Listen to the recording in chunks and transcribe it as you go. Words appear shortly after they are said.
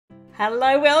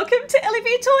Hello, welcome to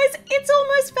LED Toys. It's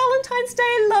almost Valentine's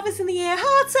Day. Love is in the air.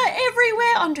 Hearts are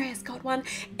everywhere. Andrea's got one.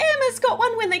 Emma's got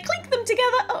one. When they clink them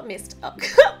together, oh, missed. Oh.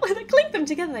 When they clink them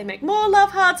together, they make more love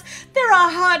hearts. There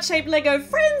are heart-shaped Lego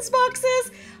Friends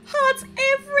boxes. Hearts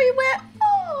everywhere.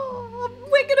 Oh,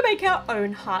 we're going to make our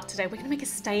own heart today. We're going to make a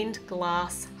stained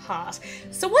glass heart.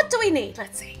 So what do we need?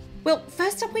 Let's see. Well,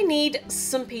 first up we need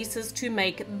some pieces to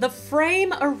make the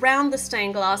frame around the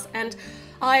stained glass, and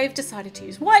I've decided to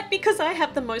use white because I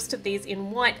have the most of these in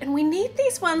white, and we need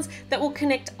these ones that will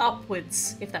connect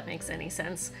upwards, if that makes any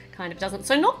sense. Kind of doesn't.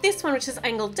 So not this one which is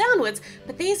angled downwards,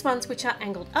 but these ones which are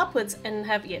angled upwards and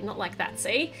have, yeah, not like that,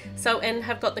 see? So, and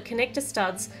have got the connector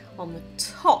studs on the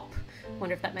top.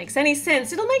 Wonder if that makes any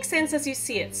sense. It'll make sense as you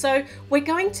see it. So we're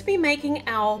going to be making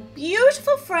our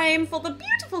beautiful frame for the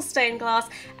beautiful stained glass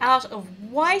out of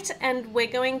white, and we're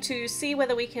going to see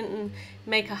whether we can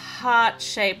make a heart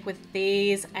shape with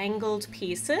these angled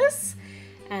pieces,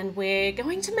 and we're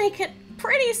going to make it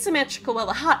pretty symmetrical. Well,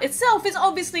 the heart itself is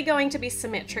obviously going to be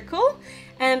symmetrical,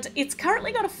 and it's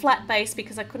currently got a flat base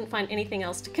because I couldn't find anything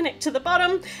else to connect to the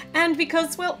bottom, and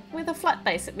because, well, with a flat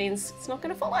base it means it's not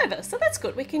going to fall over, so that's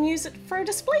good. We can use it for a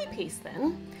display piece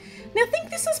then. Now I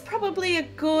think this is probably a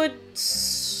good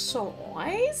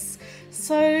size,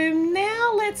 so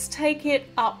now let's take it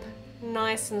up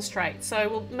nice and straight. So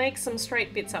we'll make some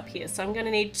straight bits up here. So I'm going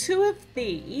to need 2 of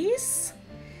these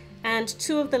and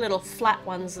 2 of the little flat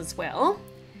ones as well,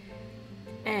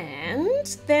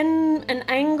 and then an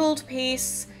angled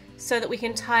piece so that we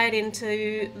can tie it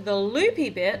into the loopy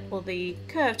bit, or the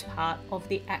curved part of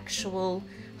the actual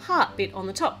heart bit on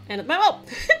the top. And at the moment, well,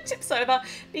 it tips over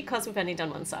because we've only done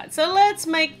one side. So let's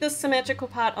make the symmetrical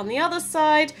part on the other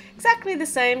side exactly the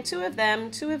same. 2 of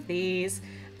them, 2 of these,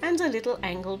 and a little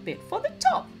angled bit for the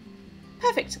top.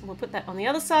 Perfect. We'll put that on the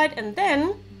other side, and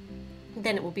then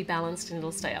it will be balanced and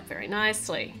it'll stay up very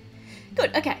nicely.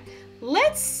 Good, okay,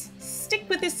 let's stick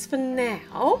with this for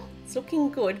now. It's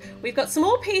looking good. We've got some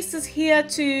more pieces here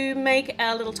to make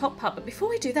our little top part, but before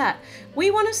we do that, we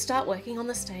want to start working on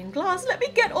the stained glass. Let me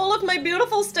get all of my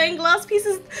beautiful stained glass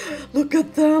pieces. Look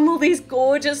at them, all these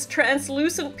gorgeous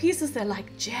translucent pieces. They're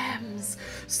like gems,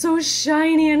 so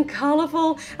shiny and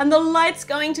colourful, and the light's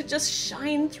going to just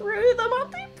shine through them.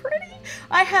 Aren't they pretty?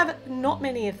 I have not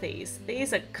many of these.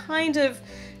 These are kind of,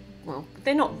 well,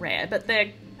 they're not rare, but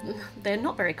they're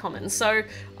not very common, so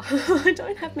I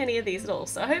don't have many of these at all.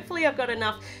 So hopefully I've got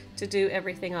enough to do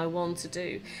everything I want to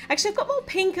do. Actually, I've got more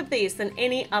pink of these than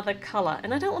any other colour,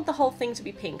 and I don't want the whole thing to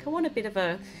be pink. I want a bit of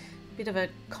a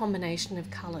combination of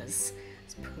colours.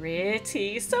 It's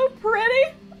pretty, so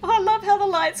pretty. Oh, I love how the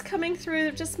light's coming through.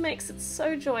 It just makes it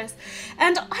so joyous.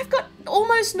 And I've got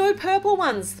almost no purple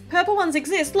ones. Purple ones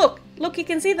exist. Look, you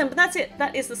can see them, but that's it.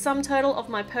 That is the sum total of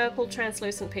my purple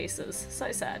translucent pieces.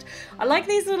 So sad. I like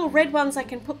these little red ones. I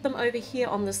can put them over here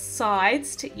on the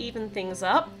sides to even things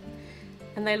up.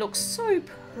 And they look so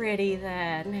pretty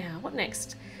there. Now, what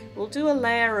next? We'll do a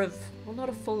layer of, well, not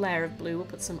a full layer of blue. We'll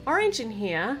put some orange in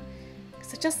here.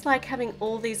 Because I just like having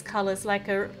all these colours like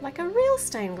a real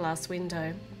stained glass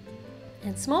window.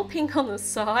 And small pink on the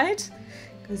side,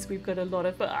 because we've got a lot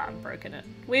of, I've broken it.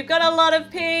 We've got a lot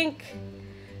of pink.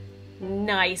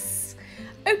 Nice.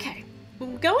 Okay,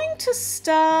 I'm going to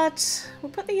start,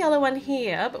 we'll put the yellow one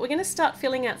here, but we're going to start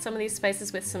filling out some of these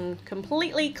spaces with some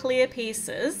completely clear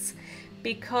pieces,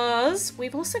 because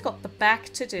we've also got the back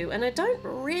to do, and I don't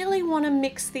really want to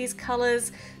mix these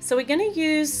colours, so we're going to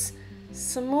use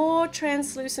some more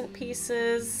translucent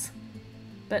pieces,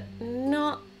 but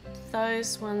not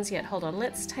those ones yet. Hold on,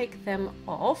 let's take them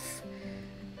off,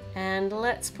 and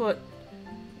let's put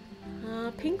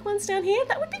pink ones down here.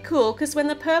 That would be cool, because when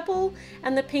the purple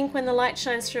and the pink, when the light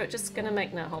shines through, it's just gonna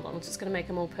make, no, hold on, I'm just gonna make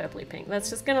them all purpley pink. That's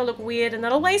just gonna look weird, and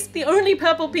that'll waste the only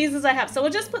purple pieces I have. So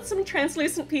we'll just put some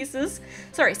translucent pieces,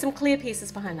 sorry, some clear pieces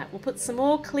behind that. We'll put some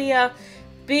more clear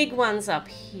big ones up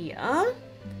here.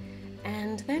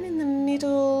 And then in the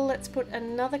middle, let's put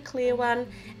another clear one,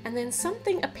 and then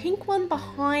something, a pink one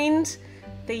behind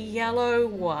the yellow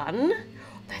one.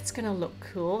 That's gonna look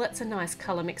cool. That's a nice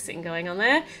color mixing going on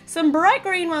there. Some bright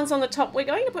green ones on the top. We're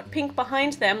going to put pink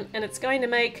behind them, and it's going to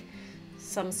make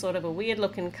some sort of a weird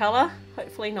looking color,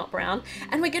 hopefully not brown.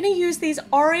 And we're gonna use these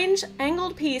orange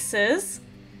angled pieces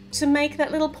to make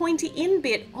that little pointy in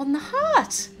bit on the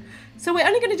heart. So we're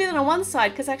only going to do that on one side,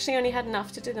 because I actually only had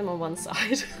enough to do them on one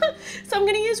side. So I'm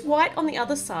going to use white on the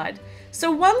other side.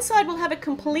 So one side will have a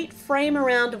complete frame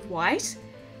around of white,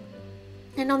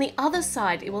 and on the other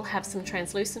side it will have some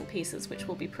translucent pieces, which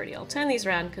will be pretty. I'll turn these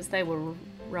around because they were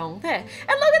wrong there.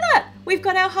 And look at that! we've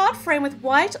got our heart frame with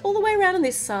white all the way around on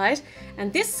this side,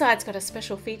 and this side's got a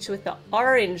special feature with the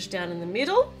orange down in the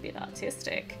middle. Bit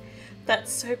artistic.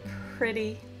 That's so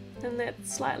pretty. And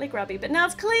that's slightly grubby, but now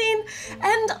it's clean.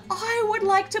 And I would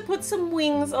like to put some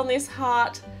wings on this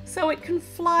heart so it can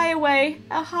fly away.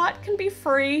 Our heart can be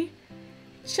free.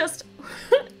 Just,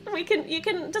 you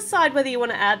can decide whether you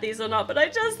want to add these or not, but I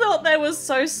just thought they were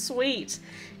so sweet.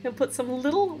 You can put some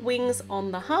little wings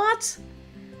on the heart,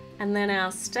 and then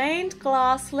our stained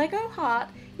glass Lego heart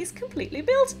is completely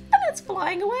built and it's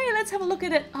flying away. Let's have a look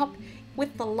at it up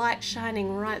with the light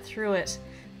shining right through it.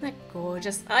 Isn't that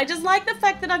gorgeous? I just like the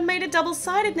fact that I've made it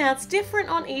double-sided now. It's different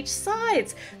on each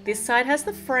side. This side has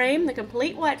the frame, the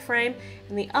complete white frame,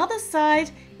 and the other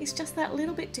side is just that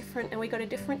little bit different, and we got a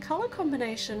different color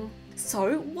combination.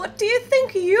 So what do you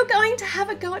think? Are you going to have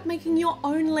a go at making your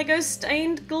own Lego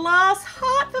stained glass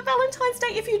heart for Valentine's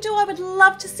Day? If you do, I would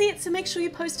love to see it, so make sure you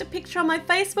post a picture on my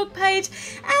Facebook page.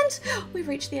 And we've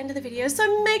reached the end of the video,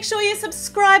 so make sure you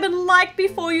subscribe and like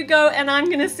before you go, and I'm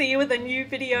gonna see you with a new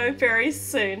video very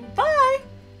soon. Bye!